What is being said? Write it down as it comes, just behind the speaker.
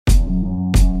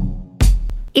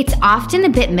It's often a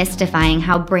bit mystifying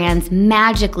how brands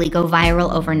magically go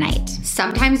viral overnight.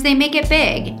 Sometimes they make it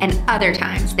big, and other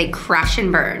times they crash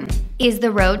and burn. Is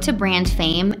the road to brand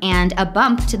fame and a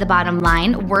bump to the bottom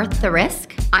line worth the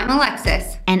risk? I'm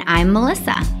Alexis. And I'm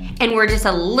Melissa. And we're just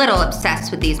a little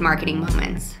obsessed with these marketing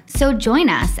moments. So join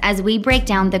us as we break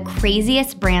down the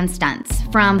craziest brand stunts,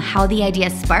 from how the idea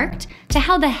sparked to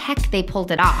how the heck they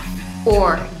pulled it off.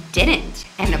 Or didn't.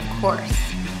 And of course,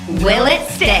 will it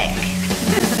stick?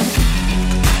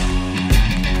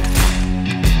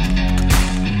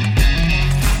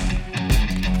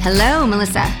 Hello,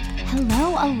 Melissa.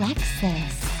 Hello,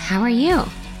 Alexis. How are you?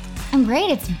 I'm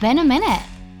great. It's been a minute.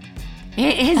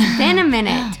 It has been a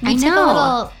minute. We took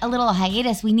a little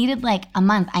hiatus. We needed like a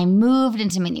month. I moved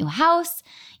into my new house.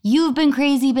 You've been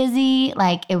crazy busy.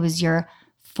 Like it was your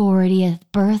 40th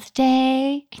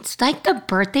birthday. It's like the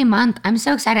birthday month. I'm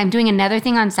so excited. I'm doing another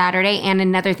thing on Saturday and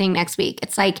another thing next week.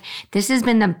 It's like, this has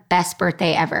been the best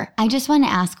birthday ever. I just want to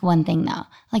ask one thing though.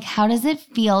 Like, how does it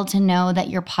feel to know that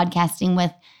you're podcasting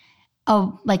with a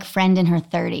like friend in her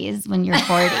 30s when you're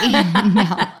 40?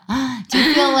 No. Do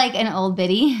you feel like an old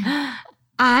biddy?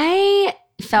 I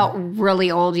felt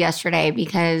really old yesterday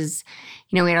because,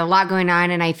 you know, we had a lot going on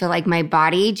and I feel like my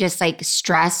body just like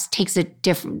stress takes a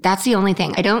different, that's the only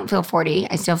thing. I don't feel 40.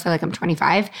 I still feel like I'm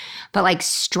 25, but like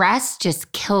stress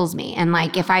just kills me. And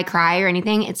like if I cry or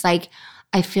anything, it's like,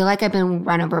 I feel like I've been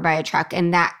run over by a truck,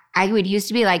 and that I would used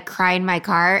to be like cry in my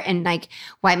car and like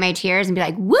wipe my tears and be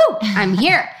like, woo, I'm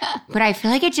here. But I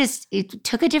feel like it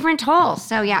took a different toll.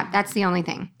 So yeah, that's the only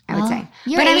thing I would say.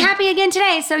 But I'm happy again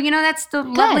today. So, you know, that's the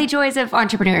lovely joys of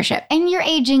entrepreneurship. And you're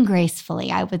aging gracefully,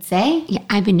 I would say. Yeah,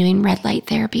 I've been doing red light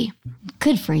therapy.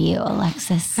 Good for you,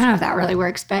 Alexis. I don't know if that really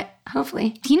works, but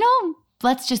hopefully. You know,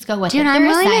 let's just go with it. Dude, I'm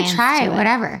willing to try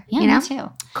whatever. Yeah, you know? Me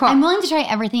too. Cool. I'm willing to try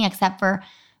everything except for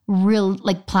real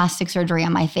like plastic surgery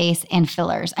on my face and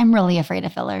fillers. I'm really afraid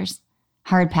of fillers.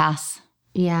 Hard pass.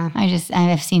 Yeah.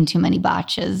 I've seen too many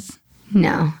botches.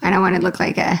 No, I don't want to look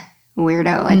like a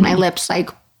weirdo. Like my lips like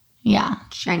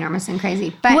ginormous and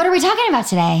crazy. But what are we talking about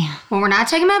today? Well, we're not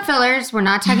talking about fillers. We're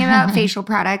not talking about facial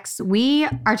products. We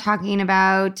are talking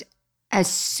about a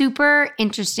super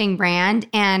interesting brand.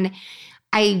 And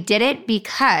I did it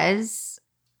because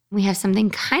we have something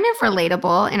kind of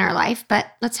relatable in our life, but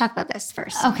let's talk about this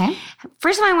first. Okay.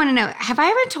 First of all, I want to know, have I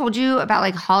ever told you about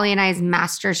like Holly and I's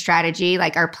master strategy,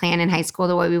 like our plan in high school,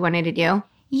 the way we wanted to do?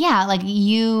 Yeah, like I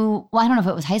don't know if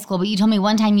it was high school, but you told me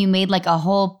one time you made like a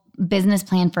whole business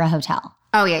plan for a hotel.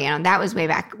 Oh yeah, you know, that was way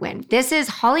back when. This is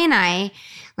Holly and I,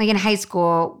 like in high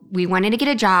school, we wanted to get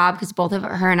a job because both of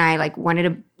her and I like wanted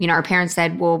to, you know, our parents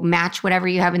said, we'll match whatever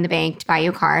you have in the bank to buy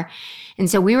you a car. And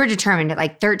so we were determined at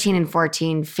like 13 and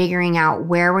 14, figuring out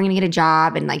where we're going to get a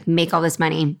job and like make all this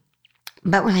money.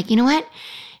 But we're like, you know what?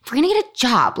 If we're going to get a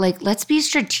job, like let's be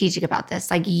strategic about this.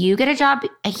 Like you get a job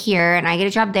here and I get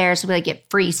a job there. So we like get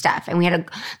free stuff. And we had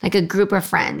a group of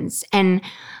friends, and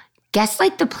guess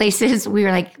like the places we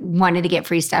were like wanted to get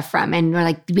free stuff from. And we're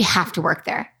like, we have to work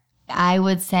there. I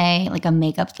would say like a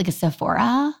makeup, like a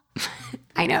Sephora.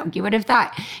 I know, you would have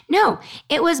thought. No,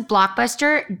 it was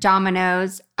Blockbuster,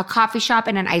 Domino's, a coffee shop,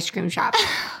 and an ice cream shop.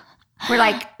 We're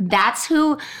like, that's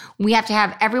who we have to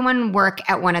have everyone work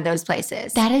at one of those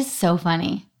places. That is so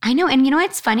funny. I know. And you know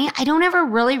what's funny? I don't ever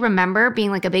really remember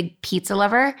being like a big pizza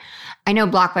lover. I know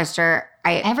Blockbuster.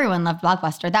 Everyone loved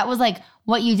Blockbuster. That was like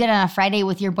what you did on a Friday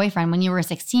with your boyfriend when you were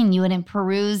 16. You hadn't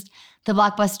perused the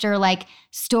Blockbuster like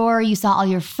store. You saw all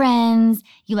your friends.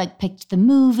 You like picked the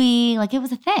movie. Like it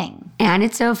was a thing. And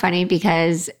it's so funny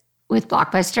because with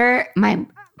Blockbuster, my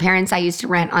parents, I used to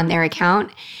rent on their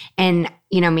account, and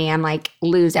you know me, I'm like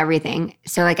lose everything.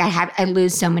 So like I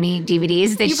lose so many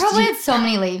DVDs. You probably had so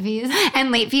many late fees.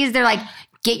 And late fees, they're like,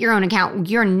 get your own account.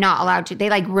 You're not allowed to. They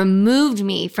like removed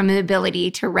me from the ability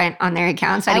to rent on their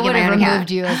account. So I would have removed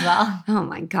you as well. Oh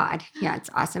my God. Yeah, it's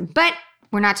awesome. But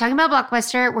we're not talking about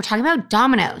Blockbuster. We're talking about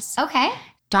Domino's. Okay.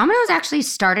 Domino's actually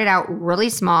started out really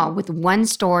small with one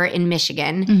store in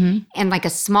Michigan and like a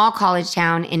small college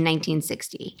town in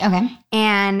 1960. Okay.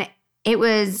 And it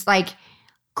was like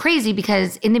crazy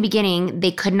because in the beginning,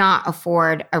 they could not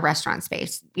afford a restaurant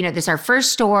space. You know, this is our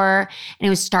first store, and it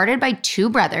was started by two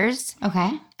brothers.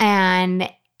 Okay.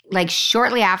 And like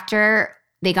shortly after,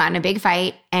 they got in a big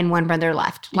fight and one brother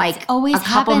left. Like always a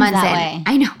couple months that in. Way.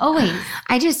 I know. Always.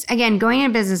 I just, again, going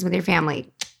into business with your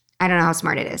family, I don't know how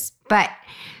smart it is. But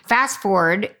fast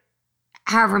forward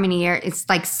however many years, it's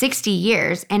like 60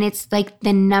 years, and it's like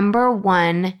the number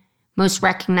one most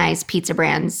recognized pizza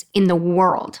brands in the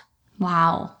world.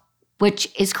 Wow. Which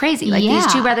is crazy. Like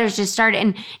these two brothers just started,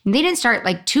 and they didn't start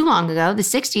like too long ago. The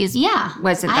 60s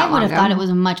wasn't that long ago. I would have thought it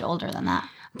was much older than that.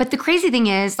 But the crazy thing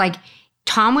is, like,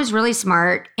 Tom was really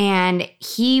smart and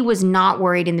he was not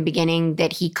worried in the beginning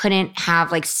that he couldn't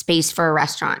have like space for a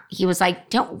restaurant. He was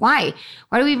like, why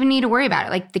do we even need to worry about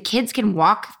it? Like the kids can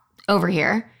walk over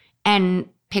here and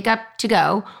pick up to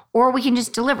go, or we can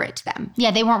just deliver it to them.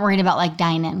 Yeah, they weren't worried about like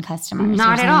dine-in customers.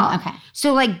 Not at all. Okay.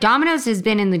 So like Domino's has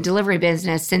been in the delivery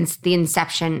business since the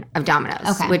inception of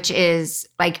Domino's, which is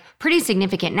like pretty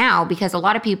significant now because a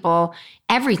lot of people,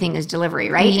 everything is delivery,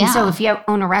 right? Yeah. And so if you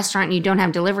own a restaurant and you don't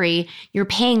have delivery, you're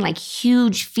paying like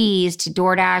huge fees to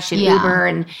DoorDash and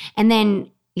Uber and then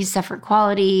you suffer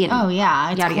quality. And it's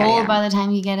yada, cold yada, yada. by the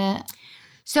time you get it.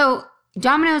 So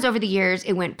Domino's over the years,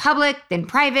 it went public, then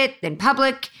private, then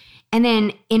public. And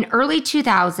then in early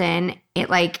 2000, it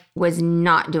like was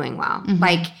not doing well. Mm-hmm.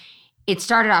 Like it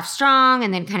started off strong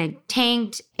and then kind of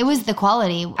tanked. It was the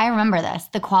quality. I remember this.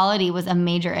 The quality was a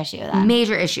major issue then.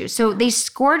 Major issue. So they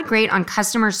scored great on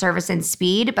customer service and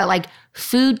speed, but like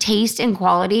food taste and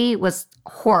quality was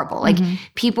horrible. Like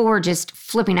people were just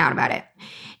flipping out about it.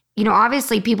 You know,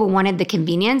 obviously people wanted the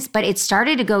convenience, but it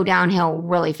started to go downhill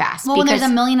really fast. Well, when there's a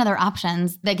million other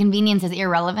options, the convenience is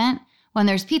irrelevant. When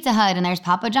there's Pizza Hut and there's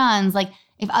Papa John's, like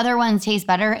if other ones taste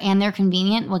better and they're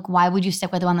convenient, like why would you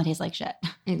stick with the one that tastes like shit?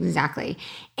 Exactly.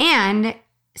 And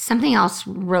something else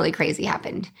really crazy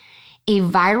happened. A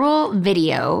viral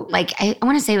video, like I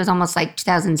want to say it was almost like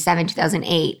 2007,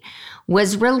 2008,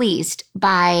 was released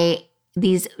by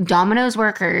these Domino's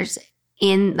workers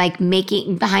in like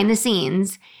making behind the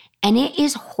scenes. And it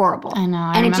is horrible. I know.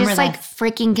 I and it remember just like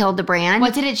freaking killed the brand.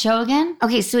 What did it show again?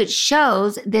 Okay, so it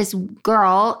shows this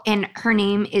girl and her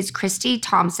name is Christy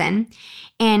Thompson.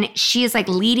 And she is like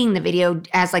leading the video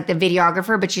as like the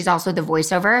videographer, but she's also the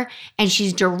voiceover. And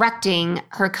she's directing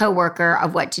her coworker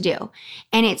of what to do.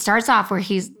 And it starts off where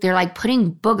they're like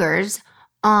putting boogers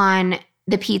on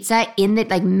the pizza in the,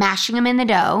 like mashing them in the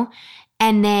dough.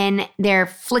 And then they're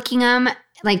flicking them.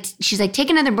 Like she's like, take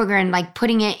another booger and like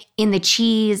putting it in the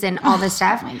cheese and all this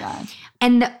stuff. Oh my God.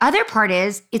 And the other part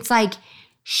is, it's like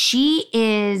she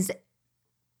is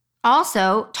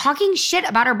also talking shit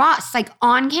about her boss, like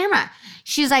on camera.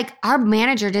 She's like, our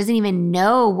manager doesn't even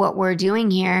know what we're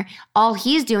doing here. All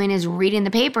he's doing is reading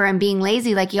the paper and being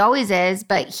lazy like he always is.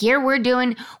 But here we're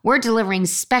delivering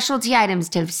specialty items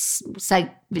to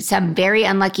some very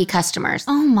unlucky customers.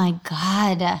 Oh my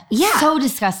God. Yeah. So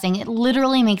disgusting. It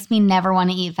literally makes me never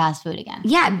want to eat fast food again.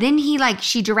 Yeah. Then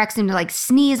she directs him to like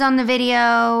sneeze on the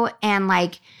video and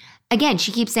like, again,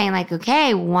 she keeps saying like,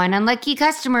 okay, one unlucky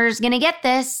customer is going to get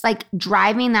this, like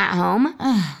driving that home.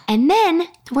 And then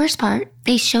the worst part,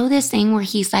 they show this thing where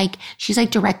she's like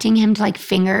directing him to like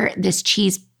finger this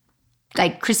cheese,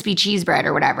 like crispy cheese bread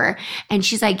or whatever. And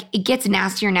she's like, it gets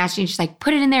nastier and nastier. And she's like,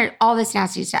 put it in there, all this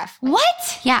nasty stuff.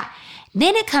 What? Yeah.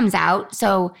 Then it comes out.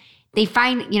 So they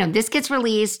find, this gets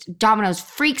released. Domino's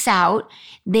freaks out.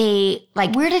 They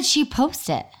like. Where did she post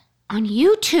it? On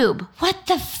YouTube. What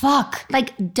the fuck?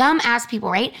 Like dumb ass people,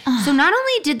 right? So not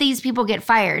only did these people get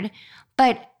fired,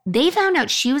 but they found out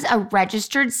she was a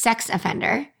registered sex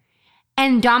offender.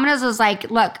 And Domino's was like,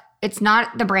 look, it's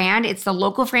not the brand. It's the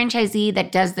local franchisee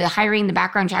that does the hiring, the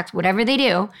background checks, whatever they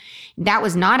do. That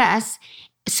was not us.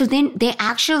 So then they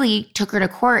actually took her to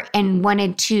court and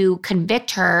wanted to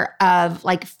convict her of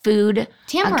like food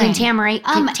tampering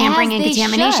and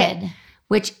contamination.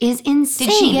 Which is insane.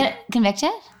 Did she get convicted?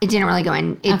 It didn't really go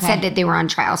in. It said that they were on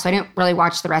trial, so I didn't really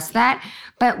watch the rest of that.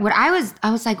 But what I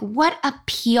was like, what a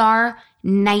PR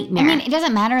nightmare. I mean, it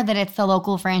doesn't matter that it's the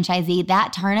local franchisee.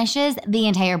 That tarnishes the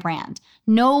entire brand.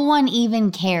 No one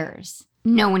even cares.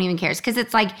 No one even cares because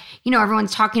it's like,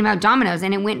 everyone's talking about Domino's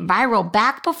and it went viral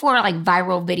back before like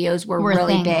viral videos were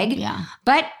really big. Yeah.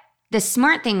 But the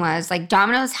smart thing was like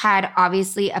Domino's had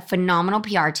obviously a phenomenal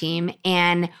PR team,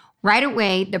 and right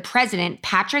away, the president,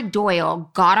 Patrick Doyle,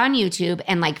 got on YouTube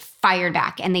and like fired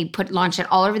back, and they launched it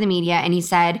all over the media. And he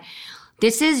said,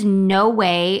 this is no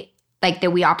way like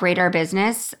that we operate our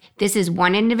business. This is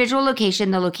one individual location.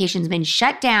 The location's been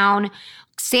shut down,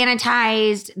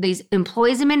 sanitized. These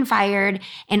employees have been fired.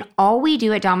 And all we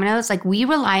do at Domino's, like we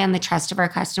rely on the trust of our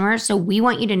customers. So we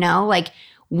want you to know, like,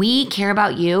 we care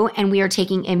about you and we are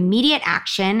taking immediate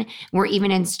action. We're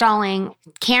even installing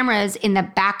cameras in the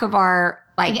back of our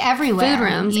like everywhere. Food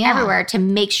rooms everywhere to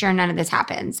make sure none of this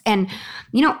happens. And,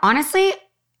 honestly,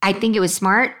 I think it was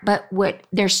smart, but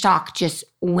their stock just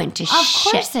went to shit.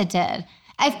 Of course it did.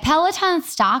 If Peloton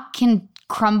stock can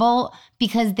crumble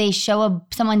because they show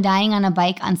someone dying on a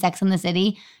bike on Sex and the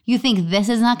City, you think this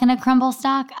is not going to crumble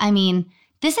stock? I mean,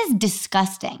 this is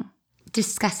disgusting.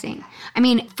 Disgusting. I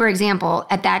mean, for example,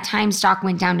 at that time, stock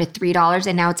went down to $3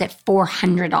 and now it's at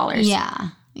 $400. Yeah.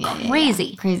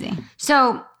 Crazy. Crazy.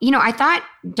 So, I thought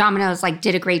Domino's like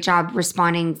did a great job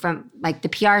responding from like the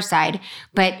PR side,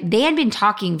 but they had been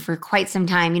talking for quite some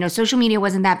time. Social media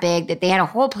wasn't that big, that they had a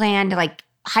whole plan to like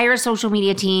hire a social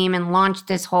media team and launch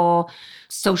this whole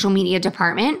social media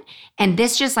department. And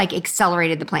this just like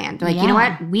accelerated the plan. They're like, you know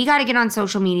what? We got to get on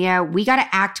social media. We got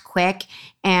to act quick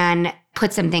and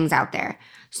put some things out there.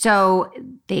 So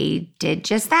they did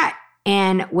just that.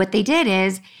 And what they did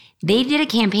is they did a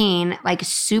campaign like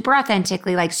super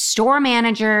authentically, like store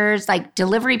managers, like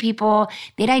delivery people.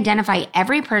 They'd identify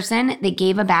every person that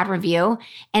gave a bad review,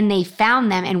 and they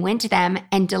found them and went to them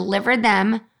and delivered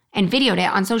them and videoed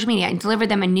it on social media and delivered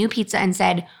them a new pizza and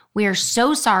said, "We are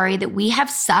so sorry that we have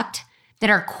sucked,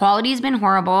 that our quality has been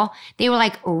horrible." They were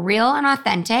like real and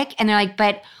authentic. And they're like,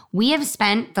 "But we have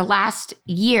spent the last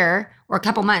year or a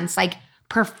couple months like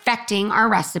perfecting our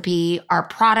recipe, our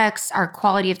products, our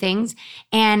quality of things."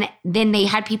 And then they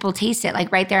had people taste it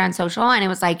like right there on social. And it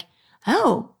was like,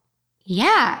 oh,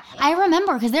 yeah. I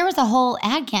remember because there was a whole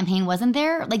ad campaign, wasn't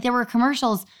there? Like there were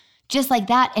commercials just like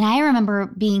that. And I remember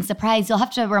being surprised. You'll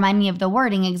have to remind me of the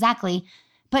wording exactly.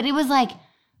 But it was like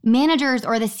managers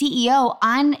or the CEO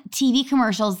on TV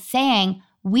commercials saying,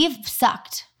 "We've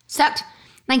sucked."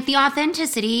 Like the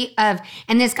authenticity of,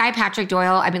 and this guy, Patrick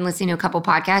Doyle, I've been listening to a couple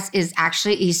podcasts,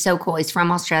 he's so cool. He's from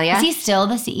Australia. Is he still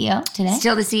the CEO today?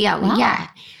 Still the CEO, Wow. Yeah.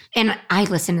 And I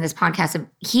listened to this podcast.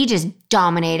 He just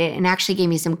dominated and actually gave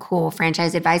me some cool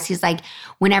franchise advice. He's like,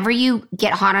 whenever you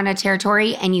get hot on a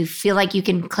territory and you feel like you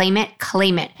can claim it.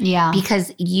 Yeah.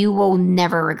 Because you will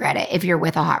never regret it if you're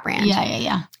with a hot brand.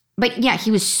 Yeah. But yeah,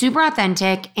 he was super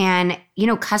authentic and,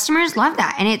 customers love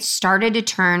that. And it started to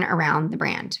turn around the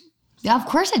brand. Yeah, of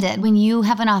course it did. When you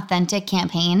have an authentic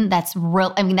campaign that's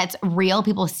real, that's real,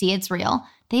 people see it's real,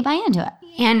 they buy into it.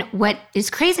 And what is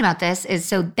crazy about this is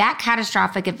so that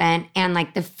catastrophic event and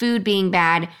like the food being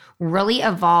bad really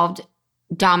evolved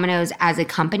Domino's as a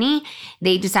company.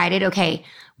 They decided, okay,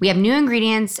 we have new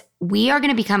ingredients. We are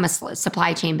going to become a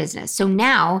supply chain business. So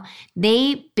now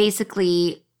they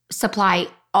basically supply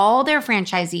all their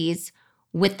franchisees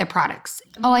with the products.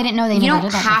 Oh, I didn't know they You never don't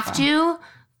did that have before. to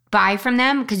buy from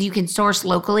them because you can source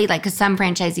locally, like because some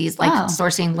franchisees like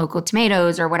sourcing local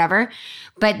tomatoes or whatever,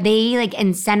 but they like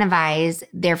incentivize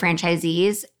their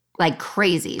franchisees like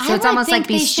crazy. So it's almost like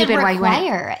be stupid while you want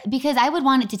it. Because I would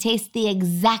want it to taste the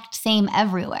exact same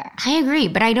everywhere. I agree,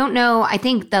 but I don't know. I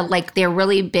think that like they're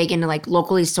really big into like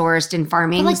locally sourced and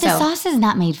farming. But like the sauce is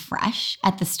not made fresh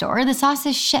at the store. The sauce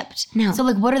is shipped. No. So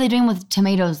like what are they doing with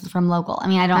tomatoes from local?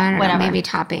 I don't whatever. know, maybe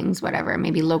toppings, whatever,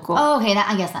 maybe local. Oh, okay.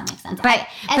 I guess that makes sense. But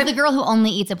as the girl who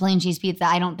only eats a plain cheese pizza,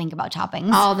 I don't think about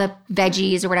toppings. All the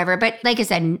veggies or whatever. But like I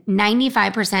said,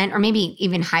 95% or maybe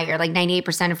even higher, like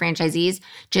 98% of franchisees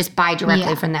just buy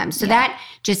directly from them. So that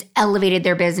just elevated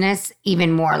their business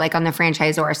even more, like on the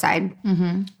franchisor side,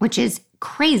 which is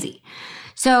crazy.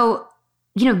 So,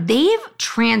 they've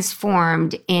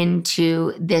transformed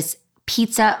into this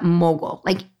pizza mogul.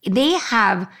 Like they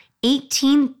have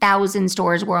 18,000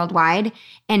 stores worldwide,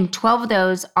 and 12 of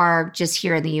those are just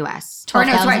here in the US.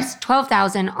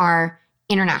 12,000 are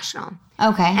international.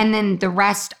 Okay. And then the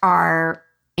rest are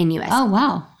in US. Oh,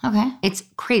 wow. Okay. It's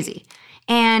crazy.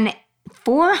 And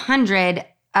 400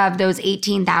 of those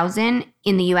 18,000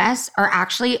 in the US are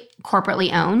actually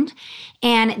corporately owned.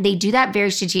 And they do that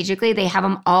very strategically. They have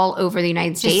them all over the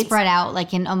United States. Just spread out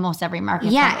like in almost every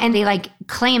market. Yeah. And they like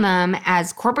claim them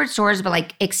as corporate stores, but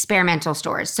like experimental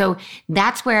stores. So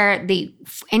that's where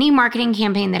any marketing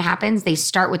campaign that happens, they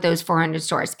start with those 400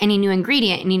 stores. Any new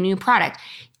ingredient, any new product,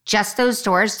 just those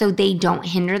stores. So they don't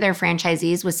hinder their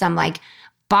franchisees with some like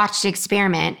botched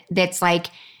experiment that's like,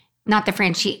 not the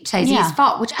franchisee's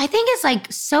fault, which I think is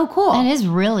like so cool. That is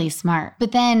really smart.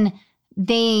 But then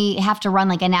they have to run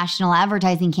like a national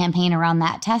advertising campaign around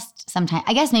that test sometime.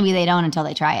 I guess maybe they don't until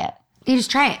they try it. They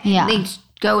just try it. Yeah. They just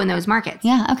go in those markets.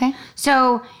 Yeah, okay.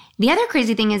 So the other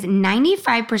crazy thing is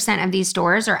 95% of these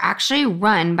stores are actually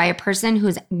run by a person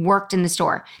who's worked in the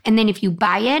store. And then if you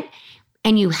buy it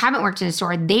and you haven't worked in a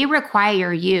store, they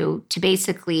require you to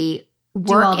basically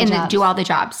do all the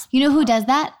jobs. You know who does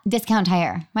that? Discount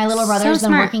Tire. My little brother's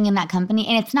been smart. working in that company,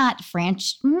 and it's not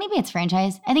maybe it's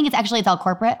franchise. I think it's all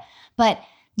corporate, but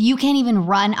you can't even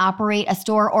operate a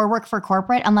store or work for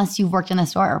corporate unless you've worked in the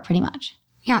store, pretty much.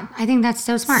 Yeah, I think that's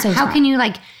so smart. So How smart. can you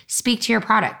like speak to your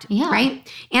product, Yeah. right?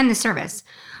 And the service.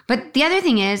 But the other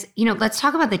thing is, let's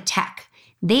talk about the tech.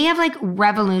 They have like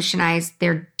revolutionized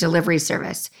their delivery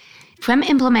service. From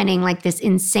implementing like this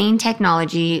insane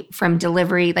technology from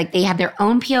delivery, like they have their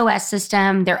own POS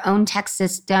system, their own tech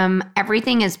system.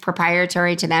 Everything is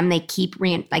proprietary to them. They keep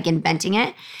inventing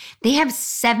it. They have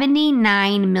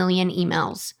 79 million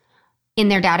emails in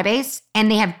their database, and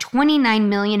they have 29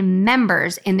 million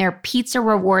members in their Pizza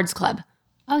Rewards Club.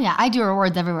 Oh, yeah. I do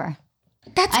rewards everywhere.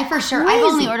 That's I for sure. crazy. I've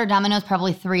only ordered Domino's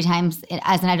probably 3 times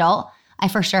as an adult. I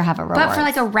for sure have a reward. But for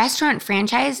like a restaurant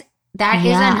franchise, that is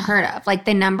Yeah. unheard of. Like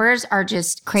the numbers are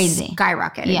just Crazy.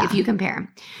 skyrocketed if you compare them.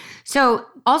 So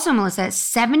also, Melissa,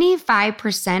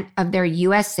 75% of their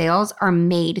US sales are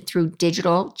made through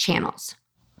digital channels.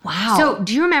 wow. So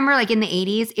do you remember like in the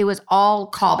 80s, it was all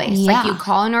call based. Yeah. Like you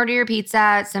call and order your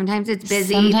pizza. Sometimes it's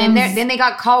busy. Sometimes- Then they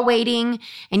got call waiting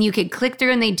and you could click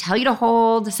through and they'd tell you to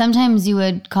hold. Sometimes you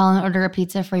would call and order a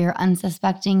pizza for your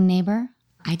unsuspecting neighbor.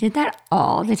 I did that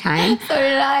all the time. So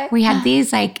did I. We had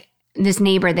these like this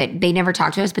neighbor that they never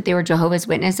talked to us, but they were Jehovah's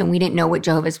Witness and we didn't know what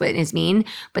Jehovah's Witness mean,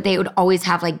 but they would always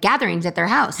have like gatherings at their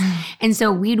house. And so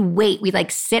we'd wait, we'd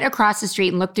like sit across the street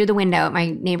and look through the window at my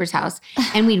neighbor's house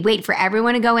and we'd wait for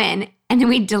everyone to go in and then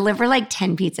we'd deliver like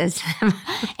 10 pizzas to them.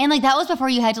 And like that was before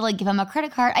you had to like give them a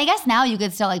credit card. I guess now you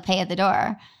could still like pay at the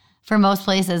door for most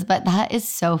places, but that is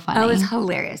so funny. It was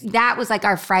hilarious. That was like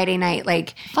our Friday night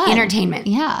like Fun. entertainment.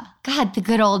 Yeah. God, the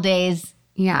good old days.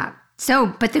 Yeah.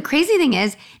 So, but the crazy thing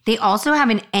is they also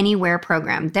have an anywhere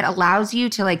program that allows you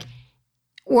to like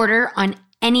order on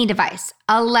any device,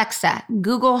 Alexa,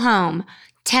 Google Home,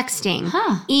 texting,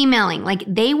 Huh. emailing. Like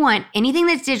they want anything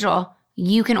that's digital,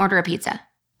 you can order a pizza.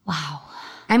 Wow.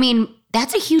 I mean,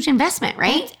 that's a huge investment,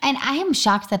 right? And I am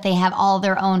shocked that they have all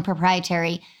their own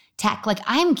proprietary tech. Like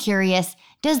I'm curious,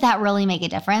 does that really make a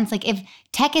difference? Like if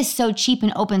tech is so cheap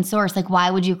and open source, like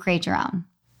why would you create your own?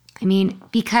 I mean,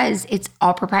 because it's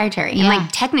all proprietary. And Yeah. like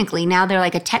technically now they're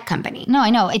like a tech company. No, I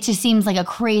know. It just seems like a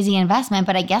crazy investment,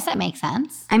 but I guess it makes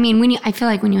sense. I mean, I feel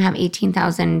like when you have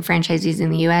 18,000 franchisees in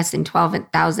the US and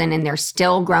 12,000 and they're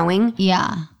still growing,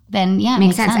 Yeah. Then yeah, it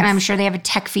makes sense. And I'm sure they have a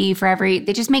tech fee for they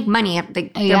just make money. They're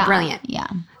Yeah. brilliant. Yeah.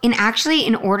 And actually,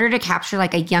 in order to capture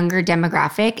like a younger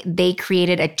demographic, they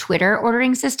created a Twitter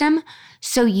ordering system.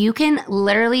 So you can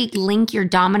literally link your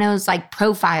Domino's like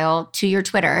profile to your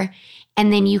Twitter.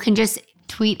 And then you can just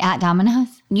Tweet at Domino's.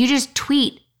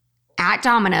 tweet at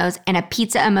Domino's and a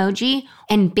pizza emoji.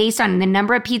 And based on the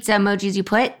number of pizza emojis you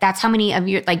put, that's how many of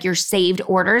your saved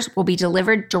orders will be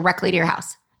delivered directly to your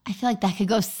house. I feel like that could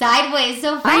go sideways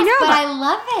so fast, I know, but but- I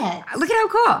love it. Look at how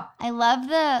cool. I love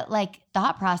the like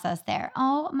thought process there.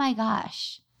 Oh my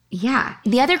gosh. Yeah.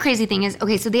 The other crazy thing is,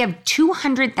 okay, so they have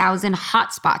 200,000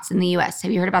 hotspots in the US.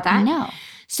 Have you heard about that? No.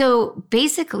 So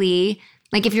basically,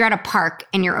 like if you're at a park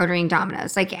and you're ordering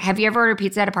Domino's, like have you ever ordered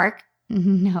pizza at a park?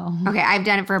 No. Okay, I've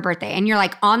done it for a birthday. And you're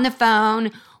like on the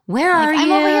phone, where are I'm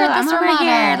you? over here at I'm this over remodel.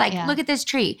 here. Like, Yeah. look at this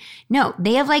tree. No,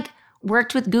 they have like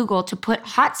worked with Google to put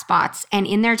hotspots and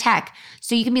in their tech.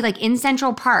 So you can be like in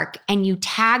Central Park and you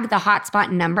tag the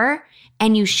hotspot number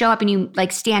and you show up and you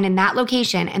like stand in that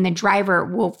location and the driver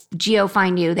will geo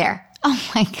find you there. Oh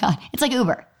my God. It's like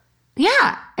Uber.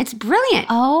 Yeah, it's brilliant.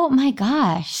 Oh my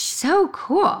gosh. So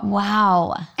cool.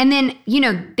 Wow. And then,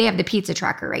 they have the pizza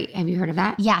tracker, right? Have you heard of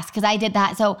that? Yes, because I did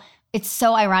that. So it's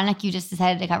so ironic you just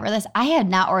decided to cover this. I had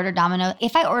not ordered Domino's.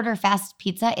 If I order fast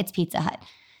pizza, it's Pizza Hut.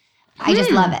 I just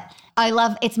love it.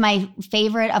 It's my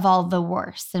favorite of all the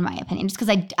worst, in my opinion, just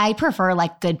because I prefer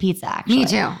like good pizza, actually. Me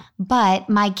too. But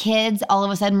my kids all of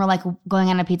a sudden were like going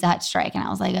on a Pizza Hut strike. And I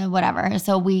was like, whatever.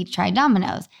 So we tried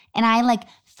Domino's. And I like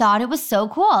thought it was so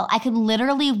cool. I could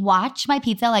literally watch my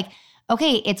pizza like,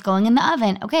 okay, it's going in the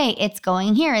oven. Okay, it's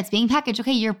going here. It's being packaged.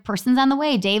 Okay, your person's on the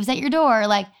way. Dave's at your door.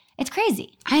 Like, it's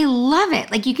crazy. I love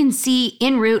it. Like you can see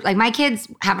en route, like my kids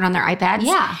have it on their iPads.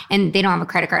 Yeah. And they don't have a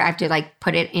credit card. I have to like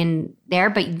put it in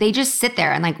there, but they just sit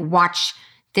there and like watch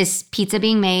this pizza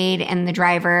being made and the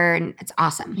driver, and it's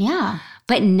awesome. Yeah.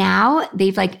 But now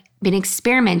they've like been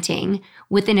experimenting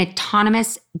with an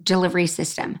autonomous delivery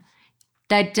system.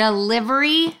 The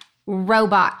delivery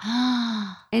robot.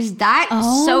 Is that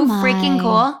so freaking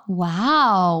cool?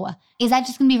 Wow. Is that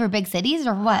just going to be for big cities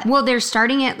or what? Well, they're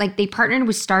starting it, like they partnered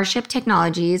with Starship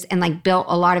Technologies and like built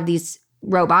a lot of these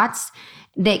robots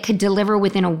that could deliver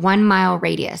within a 1 mile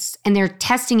radius. And they're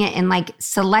testing it in like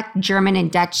select German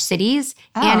and Dutch cities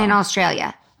and in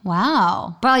Australia.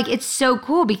 Wow. But like it's so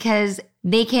cool because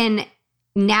they can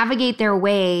navigate their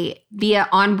way via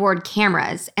onboard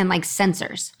cameras and like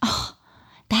sensors.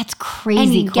 That's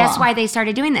crazy And cool. guess why they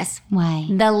started doing this? Why?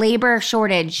 The labor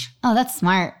shortage. Oh, that's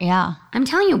smart. Yeah. I'm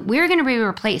telling you, we're going to be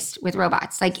replaced with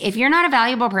robots. Like, if you're not a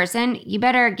valuable person, you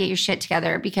better get your shit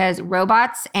together because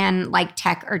robots and like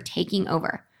tech are taking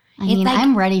over. I mean, like,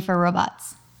 I'm ready for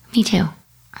robots. Me too.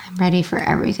 I'm ready for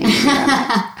everything.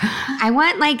 I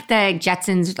want like the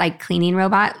Jetsons like cleaning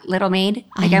robot, Little Maid.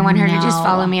 Like I want her to just know.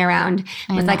 follow me around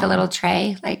I with like a know. little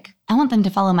tray. Like I want them to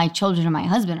follow my children and my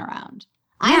husband around.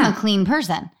 I'm a clean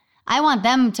person. I want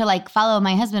them to like follow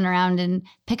my husband around and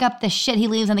pick up the shit he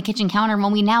leaves on the kitchen counter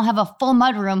when we now have a full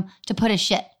mudroom to put his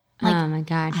shit. Like, oh my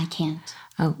God. I can't.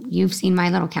 Oh, you've seen my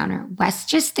little counter. Wes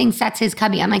just thinks that's his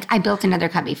cubby. I'm like, I built another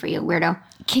cubby for you, weirdo.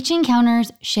 Kitchen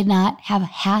counters should not have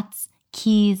hats,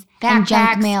 keys, and junk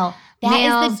Backpacks, mail. That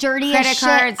nails, is the dirtiest credit shit.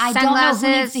 cards, I don't know who sunglasses.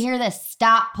 needs to hear this.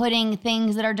 Stop putting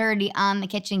things that are dirty on the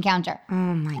kitchen counter. Oh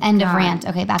my God. End of rant.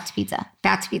 Okay, back to pizza.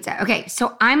 Back to pizza. Okay,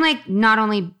 so I'm like not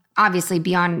only obviously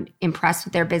beyond impressed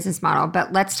with their business model,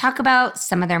 but let's talk about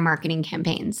some of their marketing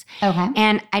campaigns. Okay.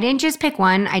 And I didn't just pick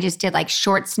one. I just did like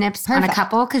short snips on a Perfect.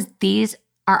 couple because these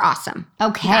are awesome.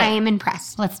 Okay. I am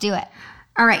impressed. Let's do it.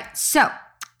 All right. So,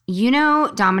 you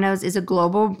know, Domino's is a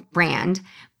global brand,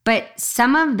 but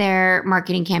some of their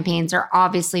marketing campaigns are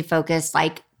obviously focused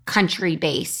like country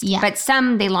based. Yeah. But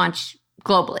some they launch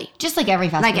globally, Just like every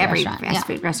fast like food every restaurant. fast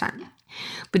food restaurant.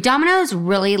 But Domino's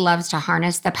really loves to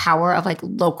harness the power of like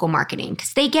local marketing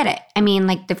because they get it. I mean,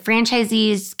 like the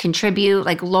franchisees contribute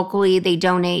like locally, they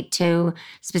donate to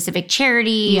specific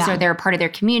charities Yeah. or they're a part of their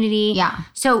community. Yeah.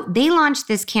 So they launched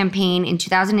this campaign in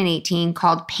 2018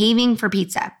 called Paving for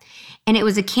Pizza. And it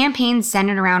was a campaign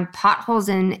centered around potholes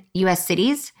in US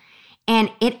cities.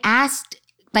 And it asked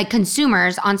like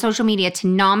consumers on social media to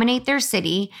nominate their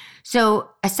city. So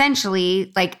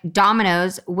essentially, like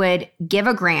Domino's would give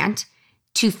a grant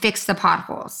to fix the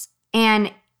potholes.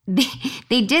 And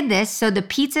they did this so the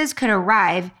pizzas could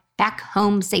arrive back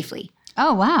home safely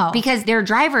Oh, wow. because their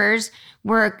drivers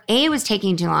were, A, it was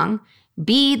taking too long.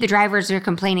 B, the drivers are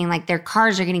complaining like their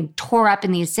cars are getting tore up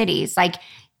in these cities. Like,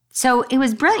 so it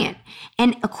was brilliant.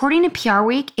 And according to PR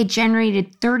Week, it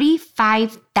generated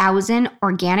 35,000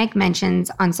 organic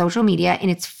mentions on social media in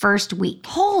its first week.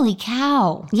 Holy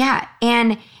cow. Yeah.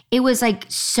 And it was like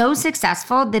so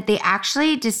successful that they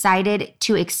actually decided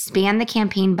to expand the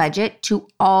campaign budget to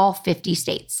all 50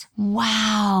 states.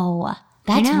 Wow.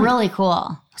 That's know. really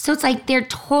cool. So it's like they're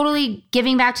totally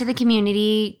giving back to the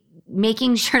community,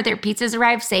 making sure their pizzas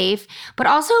arrive safe, but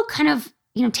also kind of,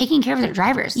 you know, taking care of their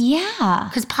drivers. Yeah.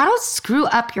 Because potholes screw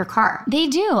up your car. They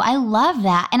do. I love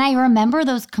that. And I remember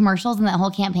those commercials and that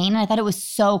whole campaign, and I thought it was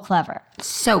so clever.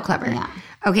 So clever. Yeah.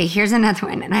 Okay, here's another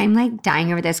one. And I'm like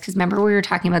dying over this because remember we were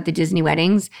talking about the Disney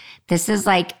weddings? This is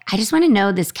like, I just want to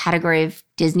know this category of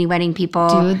Disney wedding people.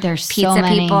 Dude, there's so pizza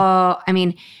many. people. I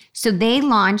mean, so they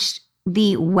launched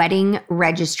the wedding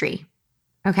registry.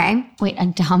 Okay. Wait, a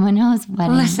Domino's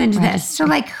wedding? Listen to this. registry. So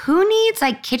like who needs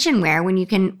like kitchenware when you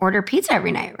can order pizza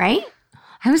every night, right?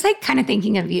 I was like kind of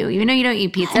thinking of you, even though you don't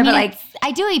eat pizza, I mean, but like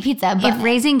I do eat pizza, but if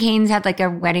Raising Cane's had like a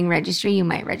wedding registry, you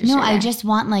might register. no, I there. just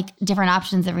want like different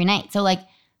options every night. So like,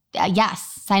 yes,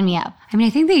 sign me up. I mean,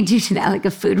 I think they do that, like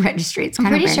a food registry. It's I'm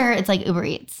kind pretty of sure it's like Uber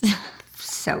Eats.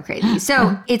 so crazy.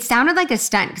 So it sounded like a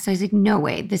stunt because I was like, no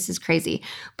way, this is crazy.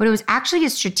 But it was actually a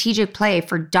strategic play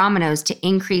for Domino's to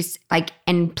increase like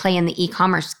and play in the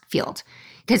e-commerce field.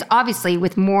 Because obviously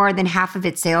with more than half of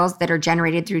its sales that are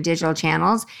generated through digital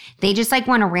channels, they just like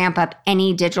want to ramp up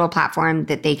any digital platform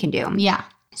that they can do. Yeah.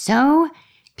 So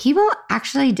people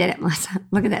actually did it, Melissa.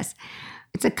 Look at this.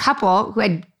 It's a couple who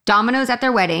had Domino's at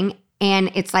their wedding,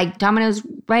 and it's like Domino's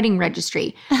wedding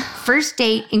registry. First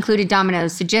date included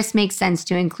Domino's, so just makes sense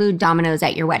to include Domino's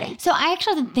at your wedding. So I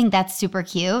actually think that's super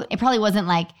cute. It probably wasn't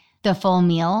like the full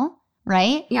meal,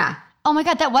 right? Yeah. Oh my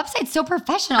God, that website's so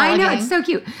professional. I know, looking. it's so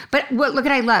cute. But look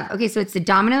at I love. Okay, so it's the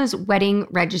Domino's wedding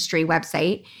registry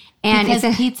website. And Because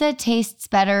it's a, pizza tastes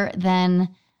better than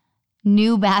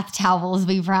new bath towels,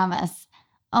 we promise.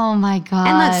 Oh my God.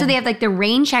 and look, so they have like the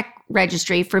rain check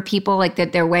registry for people like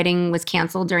that their wedding was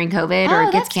canceled during COVID or Oh,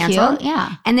 it gets that's canceled. cute.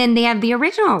 Yeah. And then they have the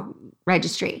original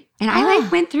registry. And I like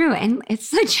went through and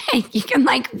it's legit. You can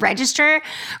like register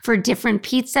for different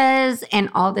pizzas and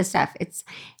all this stuff. It's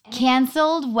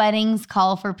Canceled weddings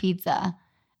call for pizza.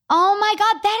 Oh my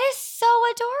God, that is so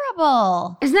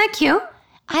adorable. isn't that cute?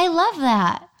 I love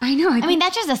that. I know. I mean,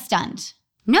 that's just a stunt.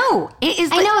 no, it is.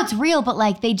 I like- know it's real, but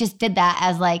like they just did that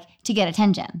as like to get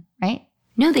attention, right?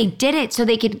 No, they did it so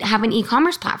they could have an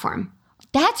e-commerce platform.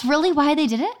 That's really why they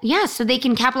did it? Yeah, so they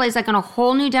can capitalize like on a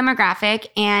whole new demographic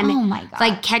and Oh my God.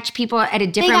 like catch people at a They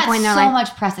different got point in their so life.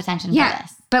 much press attention Yeah, for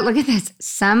this. but look at this.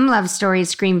 Some love stories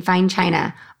scream fine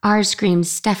china. Ours screams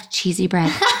stuffed cheesy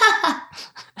bread.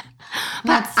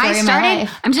 That's story I of my started.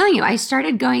 life. I'm telling you, I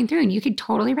started going through, and you could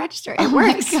totally register. It Oh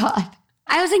works. my God.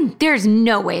 I was like, "There's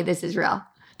no way this is real."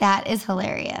 That is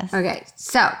hilarious. Okay,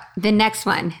 so the next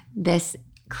one, this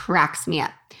cracks me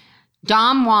up.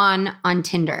 Dom Juan on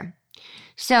Tinder.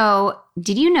 So,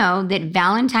 did you know that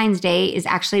Valentine's Day is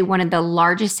actually one of the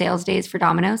largest sales days for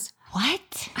Domino's?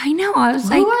 What? I know. I was Who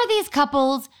like, are these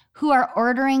couples who are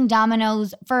ordering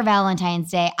Domino's for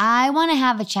Valentine's Day, I want to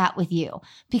have a chat with you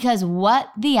because what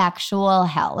the actual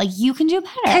hell? Like, you can do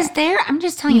better. Because I'm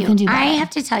just telling you, can do better. I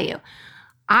have to tell you,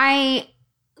 I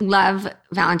love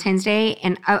Valentine's Day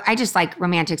and I just like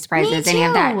romantic surprises, any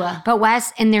of that. But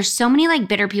Wes, and there's so many like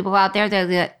bitter people out there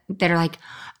that are like,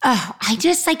 oh, I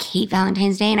just like hate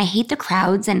Valentine's Day and I hate the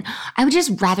crowds and I would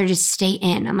just rather just stay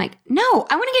in. I'm like, no,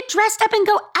 I want to get dressed up and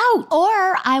go out.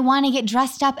 Or I want to get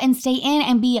dressed up and stay in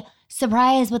and be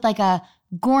surprised with like a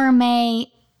gourmet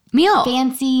meal,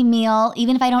 fancy meal,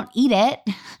 even if I don't eat it.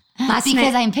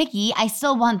 Because I'm picky, I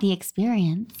still want the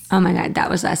experience. Oh my God,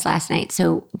 that was us last night.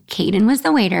 So Caden was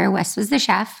the waiter, Wes was the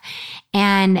chef,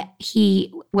 and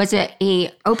he was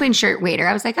a open shirt waiter.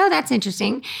 I was like, oh, that's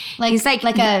interesting. He's like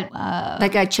a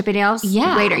Chippendales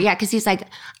waiter. Yeah, because he's like,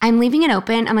 I'm leaving it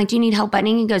open. I'm like, do you need help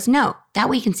buttoning? He goes, no, that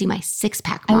way you can see my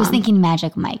six-pack, Mom. I was thinking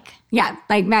Magic Mike. Yeah,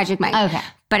 like Magic Mike. Okay.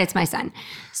 But it's my son.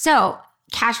 So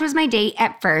Cash was my date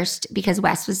at first because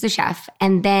Wes was the chef,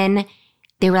 and then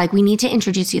they were like, we need to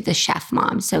introduce you to the chef,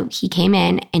 Mom. So he came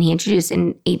in and he introduced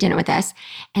and ate dinner with us.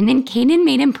 And then Caden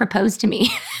made him propose to me.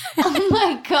 Oh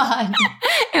my God.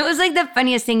 It was like the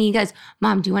funniest thing. He goes,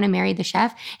 Mom, do you want to marry the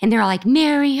chef? And they're all like,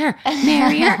 marry her,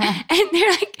 marry her. And they're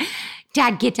like,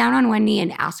 Dad, get down on one knee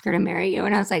and ask her to marry you.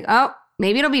 And I was like, oh,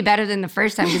 maybe it'll be better than the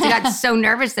first time because he got so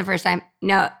nervous the first time.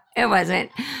 No, it wasn't.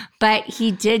 But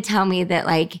he did tell me that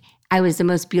like, I was the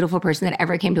most beautiful person that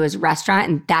ever came to his restaurant,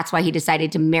 and that's why he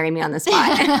decided to marry me on the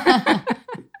spot.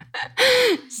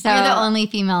 So you're the only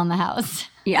female in the house.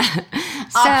 Yeah.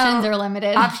 Options are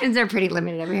limited. Options are pretty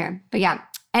limited over here. But yeah.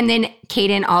 And then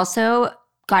Caden also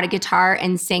got a guitar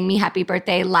and sang me happy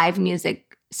birthday live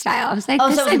music style. I was like,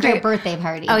 oh, so it was like a birthday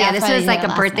party. Oh, yeah. This was like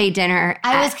a birthday dinner.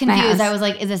 I was confused. I was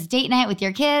like, is this date night with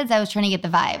your kids? I was trying to get the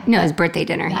vibe. No, it was birthday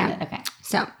dinner. Got it. Okay.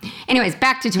 So anyways,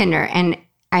 back to Tinder. And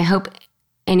I hope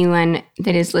anyone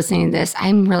that is listening to this,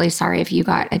 I'm really sorry if you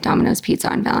got a Domino's pizza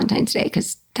on Valentine's Day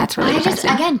because that's really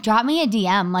depressing. Again, drop me a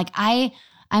DM. Like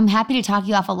I'm happy to talk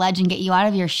you off a ledge and get you out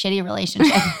of your shitty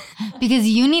relationship because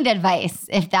you need advice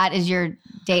if that is your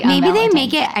date. Maybe they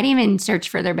make it. I didn't even search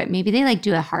further, but maybe they like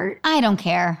do a heart. I don't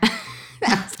care.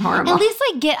 That's horrible. At least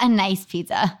like get a nice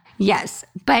pizza. Yes,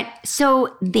 but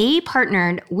so they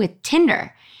partnered with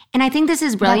Tinder, and I think this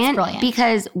is brilliant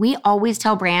because we always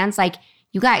tell brands like,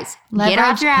 you guys, get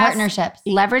off your ass,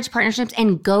 leverage partnerships,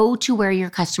 and go to where your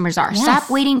customers are. Yes. Stop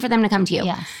waiting for them to come to you.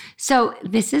 Yes. So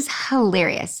this is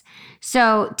hilarious.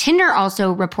 So Tinder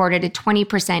also reported a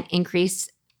 20% increase,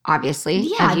 obviously,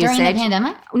 of usage. During the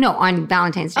pandemic? No, on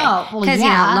Valentine's Day. Oh, well, because,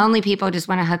 lonely people just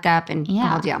want to hook up and the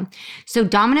whole deal. So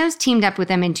Domino's teamed up with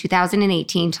them in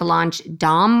 2018 to launch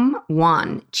Dom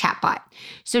Juan chatbot.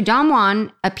 So Dom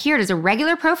Juan appeared as a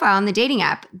regular profile on the dating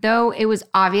app, though it was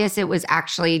obvious it was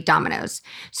actually Domino's.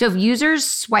 So if users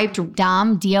swiped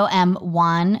Dom, D-O-M,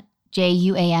 Juan,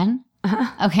 J-U-A-N.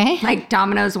 Okay. Like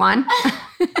Domino's Juan.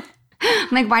 I'm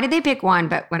like, why did they pick Juan?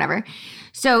 But whatever.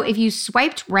 So if you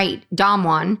swiped right, Dom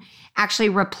Juan actually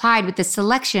replied with a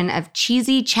selection of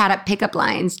cheesy chat-up pickup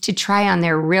lines to try on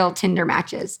their real Tinder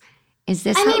matches. Is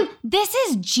this this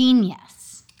is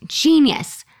genius.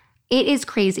 Genius. It is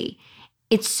crazy.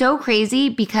 It's so crazy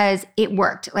because it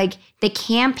worked. Like the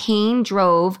campaign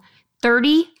drove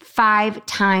 35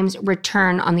 times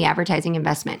return on the advertising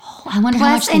investment. Oh, I wonder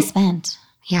how much they spent.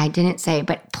 Yeah, I didn't say,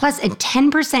 but plus a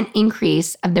 10%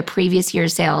 increase of the previous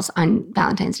year's sales on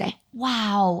Valentine's Day.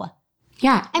 Wow.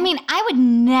 Yeah. I mean, I would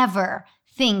never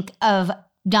think of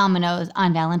Domino's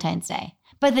on Valentine's Day,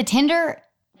 but the Tinder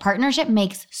partnership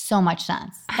makes so much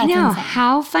sense. That's I know. insane.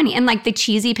 How funny. And like the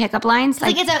cheesy pickup lines.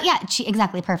 Like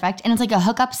exactly perfect. And it's like a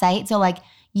hookup site. So like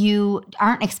you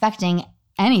aren't expecting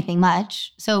anything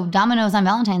much. So Domino's on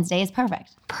Valentine's Day is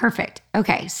perfect. Perfect.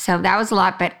 Okay. So that was a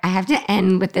lot, but I have to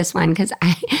end with this one because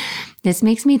this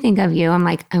makes me think of you. I'm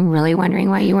like, I'm really wondering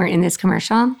why you weren't in this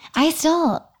commercial. I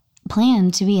still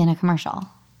plan to be in a commercial.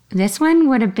 This one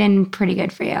would have been pretty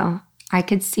good for you. I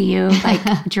could see you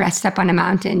like dressed up on a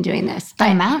mountain doing this. But,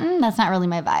 on a mountain? That's not really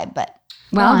my vibe, but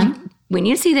well, when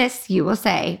you see this, you will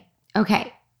say,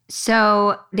 okay,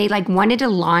 so they like wanted to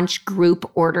launch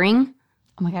group ordering.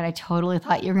 Oh my God, I totally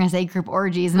thought you were going to say group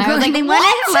orgies. And I was like, they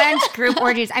wanted to launch group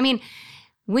orgies. I mean,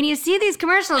 when you see these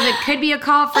commercials, it could be a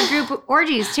call for group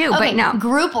orgies too, but no.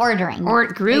 Group ordering. Or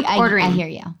group ordering. I hear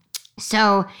you.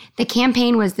 So the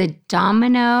campaign was the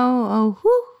Domino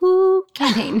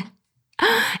campaign.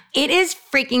 It is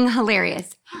freaking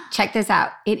hilarious. Check this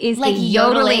out. It is like a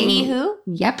yodeling. Who?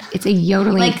 Yep, it's a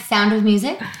yodeling. Like Sound of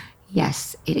Music?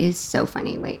 Yes, it is so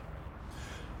funny. Wait.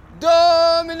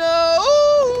 Domino.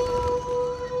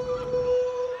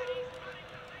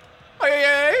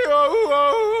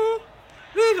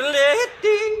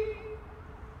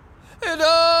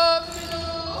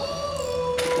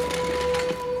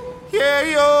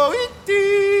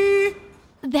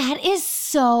 That is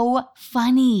so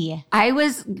funny. I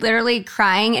was literally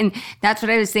crying, and that's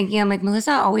what I was thinking. I'm like,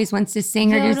 Melissa always wants to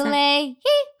sing or do something. Yodelay,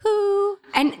 hee-hoo.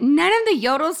 And none of the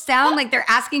yodels sound like they're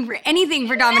asking for anything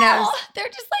for Domino's. No,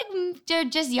 they're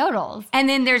just yodels. And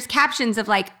then there's captions of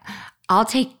like,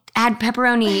 add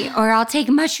pepperoni or I'll take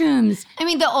mushrooms. I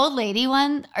mean, the old lady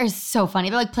one are so funny.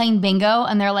 They're like playing bingo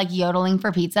and they're like yodeling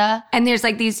for pizza. And there's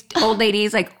like these old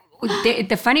ladies, like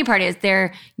the funny part is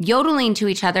they're yodeling to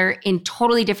each other in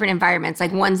totally different environments.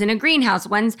 Like one's in a greenhouse,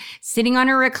 one's sitting on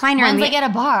a recliner. One's like at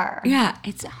a bar. Yeah,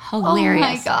 it's hilarious. Oh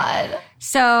my God.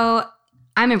 So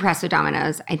I'm impressed with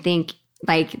Domino's. I think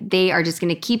like they are just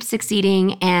going to keep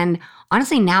succeeding. And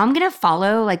honestly, now I'm going to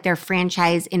follow like their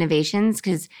franchise innovations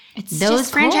because those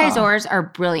franchisors are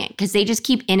brilliant because they just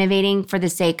keep innovating for the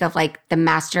sake of like the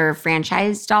master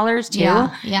franchise dollars too.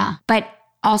 Yeah. But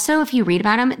also, if you read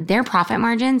about them, their profit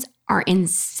margins are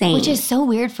insane. Which is so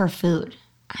weird for food.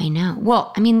 I know.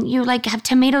 Well, I mean, you like have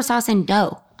tomato sauce and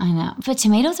dough. I know. But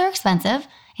tomatoes are expensive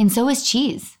and so is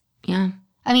cheese. Yeah.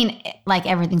 I mean, like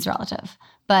everything's relative.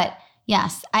 But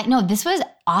yes, this was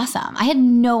awesome. I had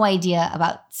no idea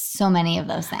about so many of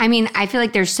those things. I mean, I feel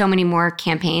like there's so many more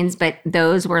campaigns, but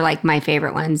those were like my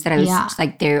favorite ones that I was just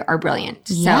like, they are brilliant.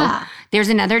 Yeah. So there's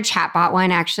another chatbot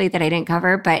one actually that I didn't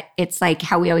cover, but it's like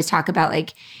how we always talk about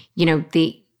like, you know,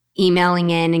 the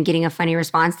emailing in and getting a funny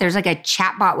response. There's like a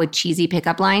chatbot with cheesy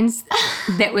pickup lines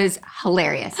that was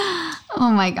hilarious. Oh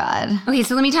my God. Okay,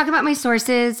 so let me talk about my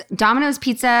sources. Domino's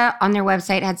Pizza on their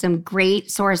website had some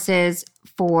great sources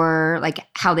for like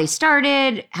how they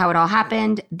started, how it all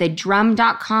happened.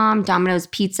 TheDrum.com, Domino's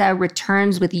Pizza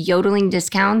returns with yodeling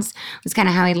discounts was kind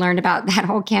of how I learned about that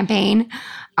whole campaign.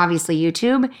 Obviously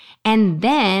YouTube. And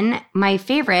then my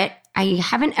favorite, I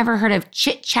haven't ever heard of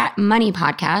Chit Chat Money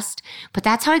podcast, but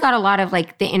that's how I got a lot of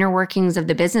like the inner workings of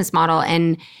the business model.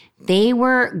 And they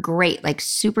were great, like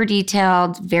super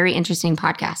detailed, very interesting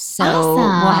podcasts. So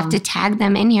we'll have to tag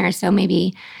them in here. So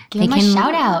maybe Give them a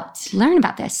shout out. Learn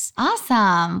about this.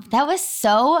 Awesome. That was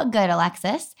so good,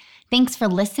 Alexis. Thanks for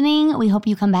listening. We hope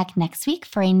you come back next week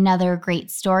for another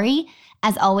great story.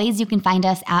 As always, you can find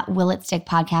us at Will It Stick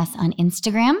Podcast on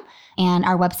Instagram. And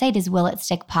our website is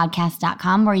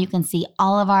willitstickpodcast.com, where you can see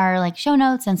all of our like show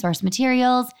notes and source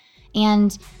materials.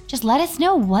 And just let us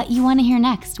know what you want to hear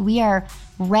next. We are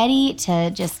ready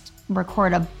to just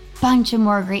record a bunch of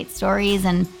more great stories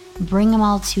and bring them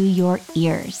all to your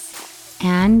ears.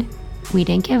 And we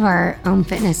didn't give our Ohm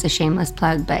Fitness a shameless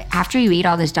plug, but after you eat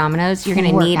all this Domino's, you're going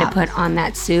to need to put on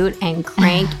that suit and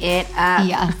crank it up.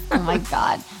 Yes. Oh my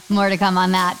God. More to come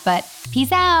on that, but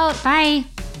peace out. Bye.